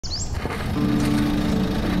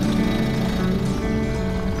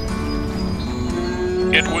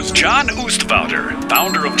It was John Oostwouder,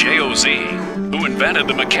 founder of JOZ, who invented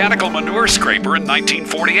the mechanical manure scraper in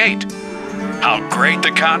 1948. How great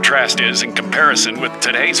the contrast is in comparison with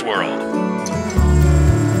today's world.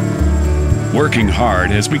 Working hard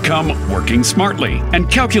has become working smartly,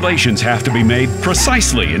 and calculations have to be made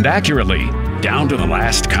precisely and accurately, down to the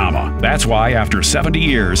last comma. That's why, after 70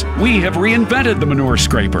 years, we have reinvented the manure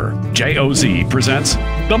scraper. JOZ presents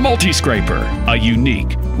the Multiscraper, a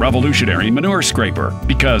unique, revolutionary manure scraper,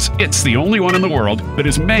 because it's the only one in the world that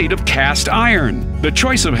is made of cast iron. The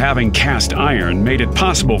choice of having cast iron made it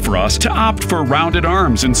possible for us to opt for rounded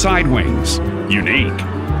arms and side wings. Unique.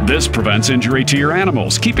 This prevents injury to your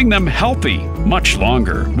animals, keeping them healthy much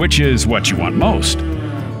longer, which is what you want most.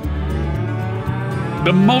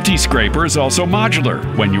 The Multiscraper is also modular.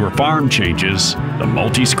 When your farm changes, the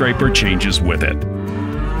Multiscraper changes with it.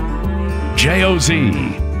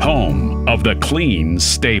 JOZ, home of the clean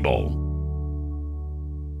stable.